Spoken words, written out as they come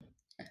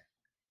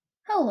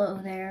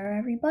Hello there,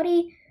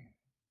 everybody.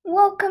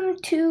 Welcome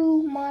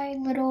to my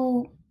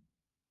little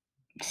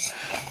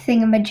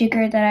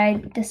thingamajigger that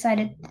I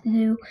decided to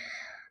do.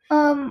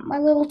 My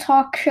little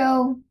talk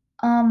show.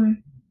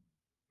 Um,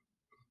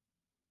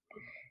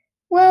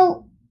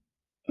 well,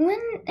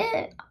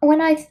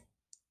 when I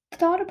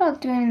thought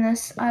about doing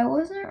this, I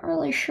wasn't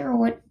really sure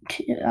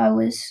I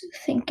was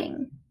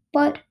thinking,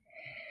 but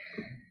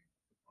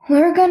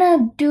we're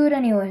gonna do it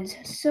anyways.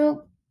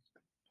 So,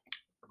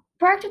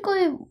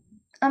 practically,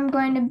 I'm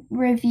going to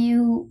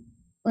review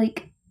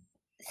like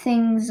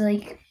things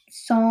like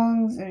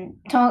songs and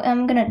talk.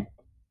 I'm gonna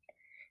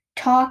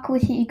talk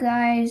with you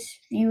guys,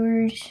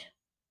 viewers.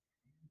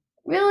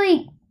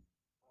 Really,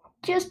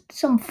 just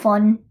some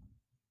fun.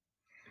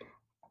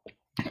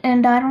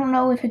 And I don't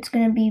know if it's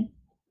gonna be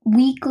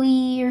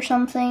weekly or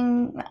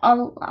something.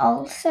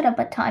 I'll set up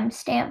a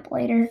timestamp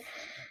later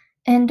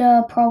and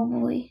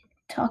probably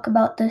talk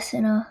about this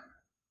in a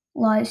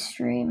live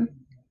stream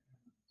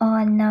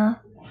on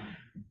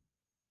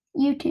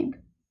YouTube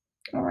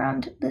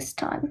around this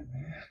time.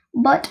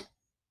 But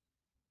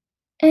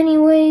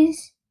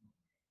anyways,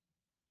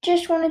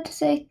 just wanted to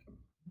say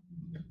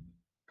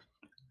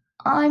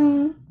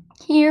I'm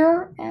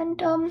here and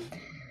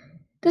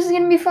this is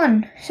gonna be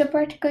fun. So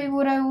practically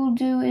what I will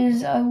do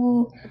is I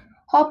will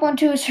hop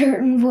onto a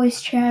certain voice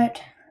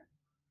chat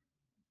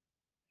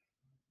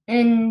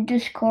in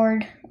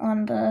Discord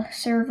on the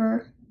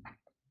server,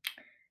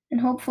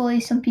 and hopefully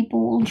some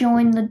people will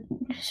join the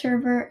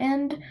server,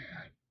 and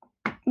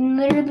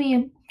literally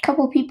a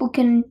couple people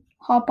can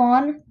hop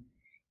on,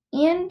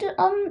 and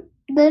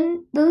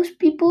then those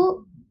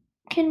people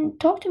can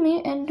talk to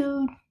me and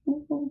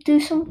do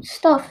some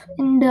stuff,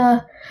 and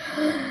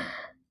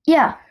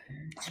yeah,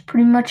 that's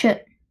pretty much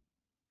it.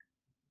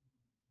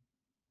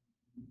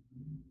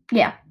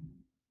 Yeah.